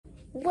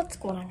What's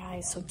going on,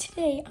 guys? So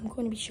today I'm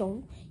going to be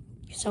showing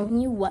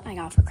you what I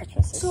got for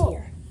Christmas this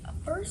year.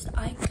 First,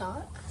 I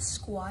got a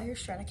Squier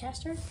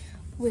Stratocaster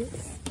with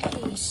a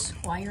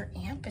Squier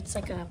amp. It's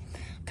like a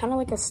kind of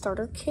like a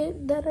starter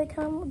kit that it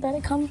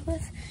comes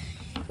with.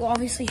 You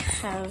obviously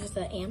have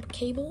the amp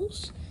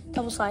cables,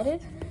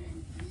 double-sided,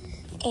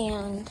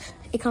 and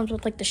it comes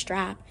with like the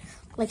strap,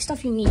 like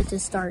stuff you need to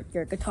start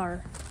your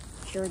guitar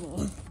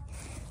journey.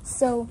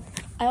 So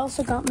I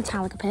also got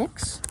Metallica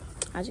picks,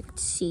 as you can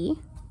see.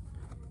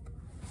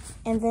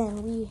 And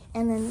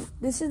then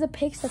this is the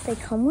picks that they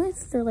come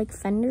with. They're like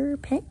Fender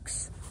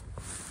picks.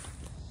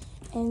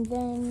 And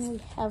then we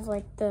have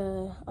like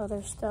the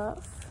other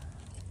stuff.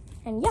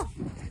 And yeah,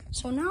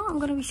 so now I'm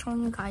gonna be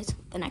showing you guys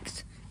the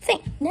next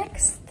thing.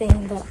 Next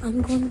thing that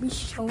I'm going to be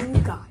showing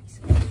you guys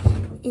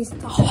is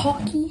the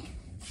hockey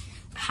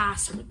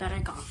passer that I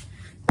got.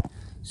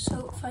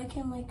 So if I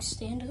can like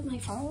stand up my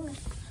phone.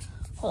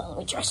 Hold on, let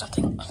me try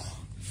something.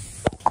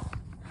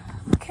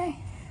 Okay,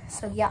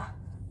 so yeah.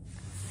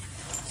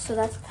 So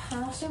that's the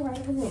passer right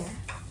over there.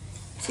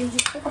 So you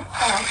just take a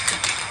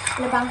puck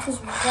and it bounces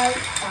right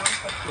down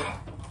right here.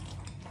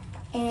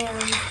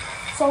 And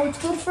so it's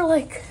good for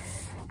like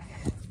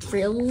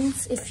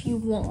drills if you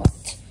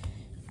want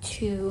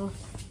to,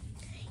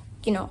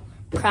 you know,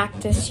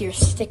 practice your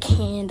stick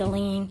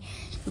handling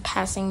and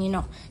passing, you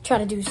know, try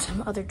to do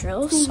some other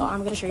drills. So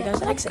I'm gonna show you guys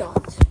the next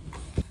got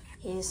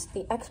is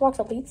the Xbox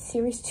Elite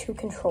Series 2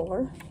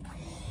 controller.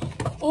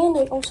 And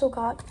I also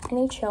got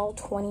NHL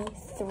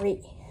 23.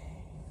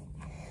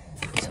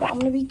 So I'm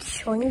going to be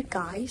showing you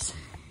guys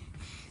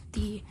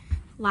the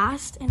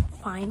last and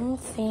final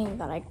thing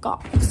that I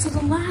got. So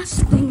the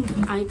last thing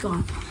I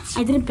got,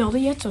 I didn't build it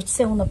yet, so it's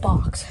still in the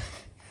box.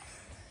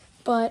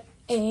 But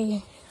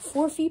a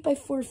 4 feet by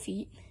 4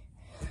 feet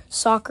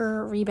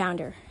soccer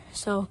rebounder.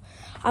 So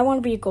I want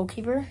to be a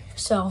goalkeeper,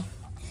 so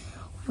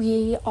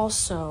we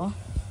also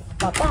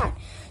got that.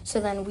 So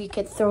then we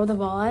could throw the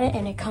ball at it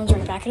and it comes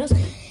right back at us.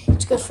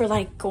 It's good for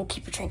like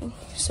goalkeeper training.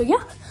 So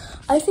yeah,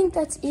 I think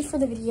that's it for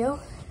the video.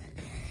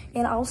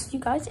 And I'll see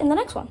you guys in the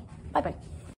next one. Bye-bye.